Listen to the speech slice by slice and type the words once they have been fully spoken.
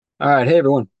All right, hey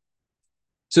everyone.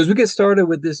 So as we get started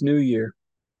with this new year,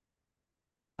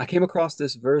 I came across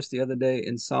this verse the other day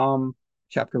in Psalm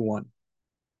chapter 1.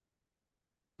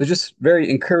 It's just very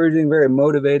encouraging, very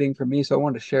motivating for me, so I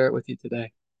wanted to share it with you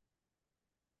today.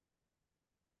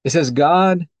 It says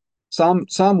God, Psalm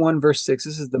 1 verse 6,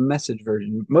 this is the Message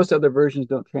version. Most other versions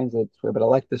don't translate this way, but I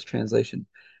like this translation.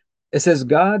 It says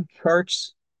God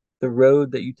charts the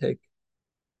road that you take.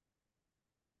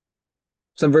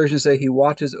 Some versions say he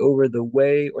watches over the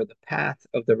way or the path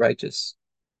of the righteous.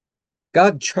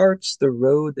 God charts the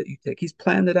road that you take. He's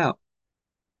planned it out.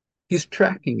 He's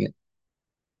tracking it.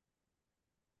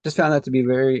 Just found that to be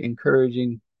very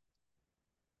encouraging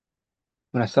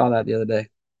when I saw that the other day.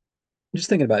 Just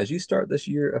thinking about it, as you start this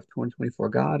year of 2024,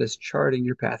 God is charting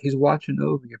your path. He's watching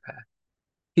over your path.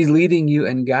 He's leading you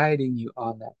and guiding you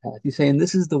on that path. He's saying,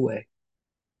 this is the way.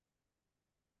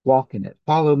 Walk in it.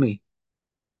 Follow me.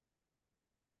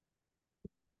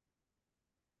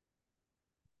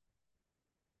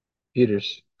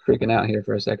 Peter's freaking out here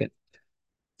for a second.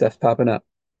 Stuff's popping up.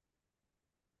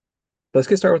 Let's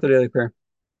get started with the daily prayer.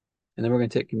 And then we're going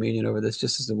to take communion over this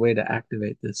just as a way to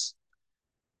activate this.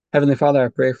 Heavenly Father, I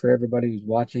pray for everybody who's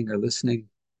watching or listening,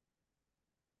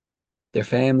 their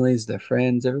families, their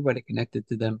friends, everybody connected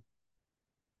to them,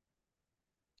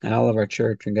 and all of our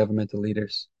church and governmental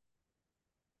leaders.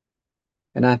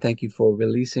 And I thank you for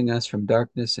releasing us from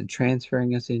darkness and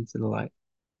transferring us into the light,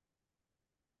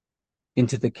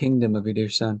 into the kingdom of your dear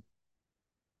Son.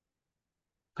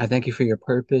 I thank you for your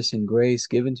purpose and grace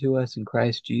given to us in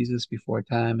Christ Jesus before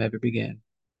time ever began.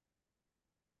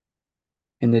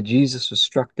 And that Jesus was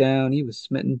struck down, he was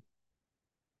smitten,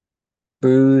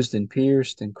 bruised and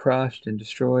pierced and crushed and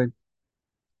destroyed.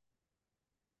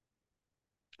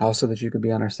 Also, that you could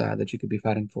be on our side, that you could be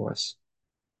fighting for us.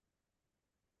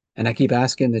 And I keep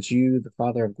asking that you, the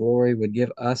Father of glory, would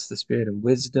give us the spirit of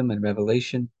wisdom and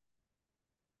revelation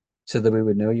so that we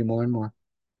would know you more and more.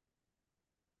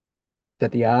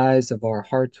 That the eyes of our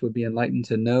hearts would be enlightened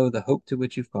to know the hope to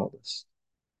which you've called us,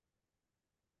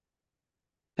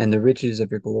 and the riches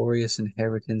of your glorious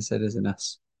inheritance that is in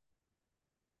us,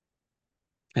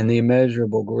 and the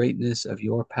immeasurable greatness of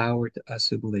your power to us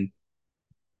who believe.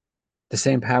 The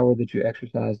same power that you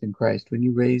exercised in Christ when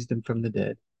you raised him from the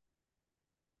dead,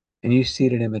 and you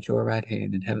seated him at your right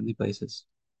hand in heavenly places,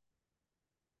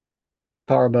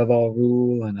 far above all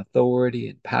rule and authority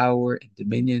and power and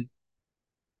dominion,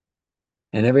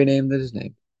 and every name that is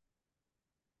named,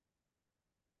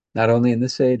 not only in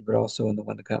this age, but also in the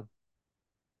one to come.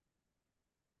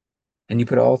 And you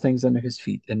put all things under his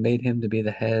feet and made him to be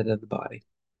the head of the body,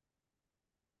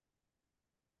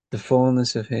 the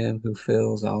fullness of him who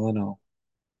fills all in all.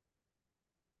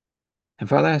 And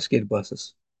Father, I ask you to bless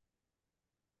us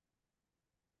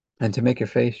and to make your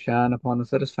face shine upon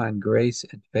us. Let us find grace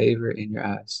and favor in your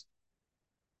eyes.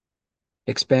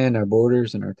 Expand our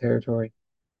borders and our territory.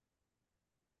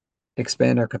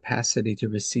 Expand our capacity to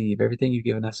receive everything you've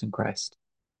given us in Christ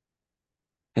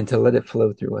and to let it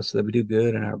flow through us so that we do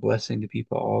good and are a blessing to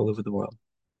people all over the world.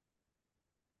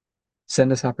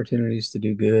 Send us opportunities to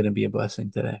do good and be a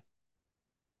blessing today.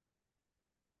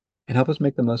 And help us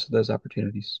make the most of those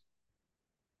opportunities.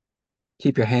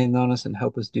 Keep your hand on us and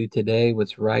help us do today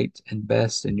what's right and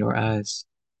best in your eyes.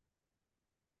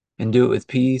 And do it with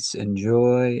peace and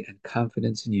joy and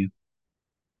confidence in you.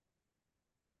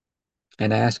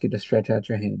 And I ask you to stretch out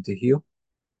your hand to heal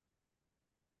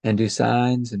and do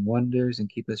signs and wonders and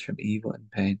keep us from evil and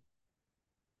pain.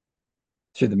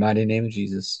 Through the mighty name of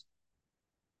Jesus.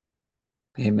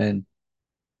 Amen.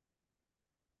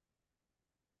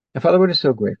 And Father, we're just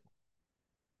so grateful.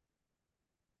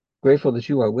 Grateful that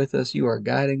you are with us, you are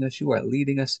guiding us, you are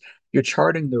leading us, you're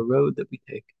charting the road that we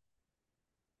take.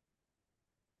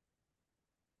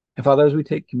 And Father, as we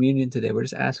take communion today, we're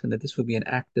just asking that this would be an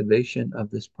activation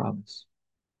of this promise.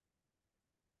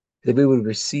 That we would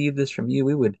receive this from you.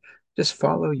 We would just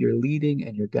follow your leading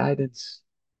and your guidance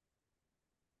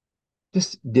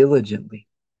just diligently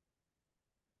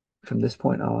from this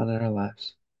point on in our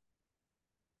lives.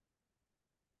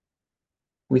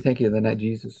 We thank you the night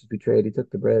Jesus was betrayed, he took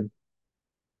the bread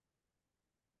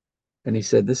and he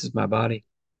said, "This is my body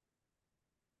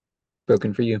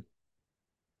broken for you.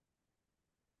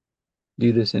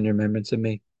 Do this in remembrance of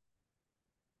me."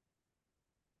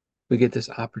 We get this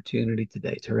opportunity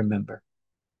today to remember.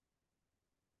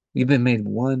 We've been made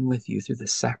one with you through the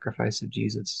sacrifice of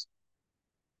Jesus.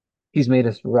 He's made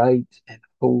us right and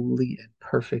holy and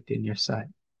perfect in your sight.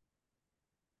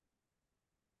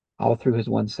 All through his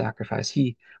one sacrifice.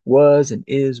 He was and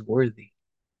is worthy.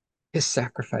 His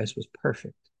sacrifice was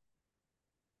perfect.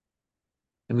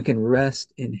 And we can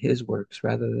rest in his works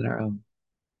rather than our own.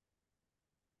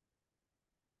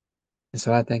 And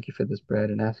so I thank you for this bread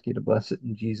and ask you to bless it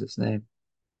in Jesus' name.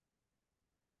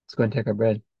 Let's go and take our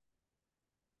bread.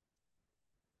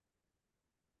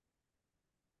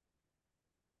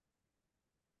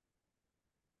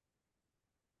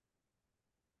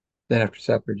 Then after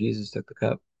supper, Jesus took the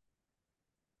cup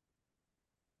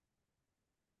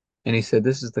and he said,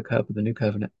 "This is the cup of the new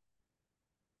covenant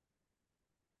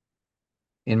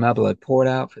in my blood, poured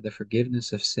out for the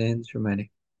forgiveness of sins for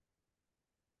many."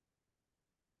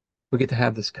 We get to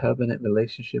have this covenant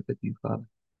relationship with you, Father.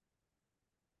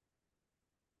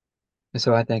 And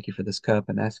so I thank you for this cup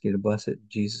and ask you to bless it in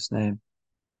Jesus' name.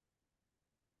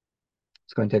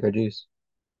 Let's go and take our juice.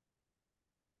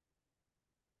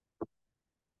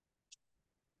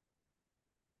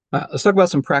 Let's talk about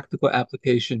some practical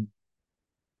application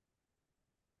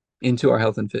into our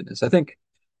health and fitness. I think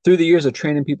through the years of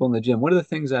training people in the gym, one of the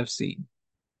things I've seen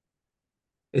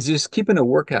is just keeping a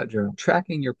workout journal.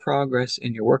 Tracking your progress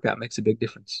in your workout makes a big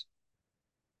difference.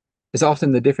 It's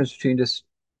often the difference between just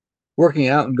working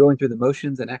out and going through the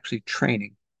motions and actually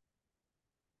training.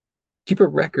 Keep a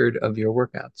record of your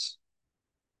workouts.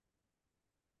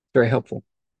 Very helpful.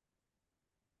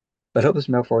 But hope this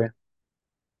mail for you.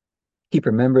 Keep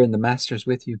remembering the master's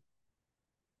with you.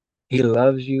 He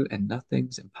loves you and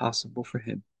nothing's impossible for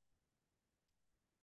him.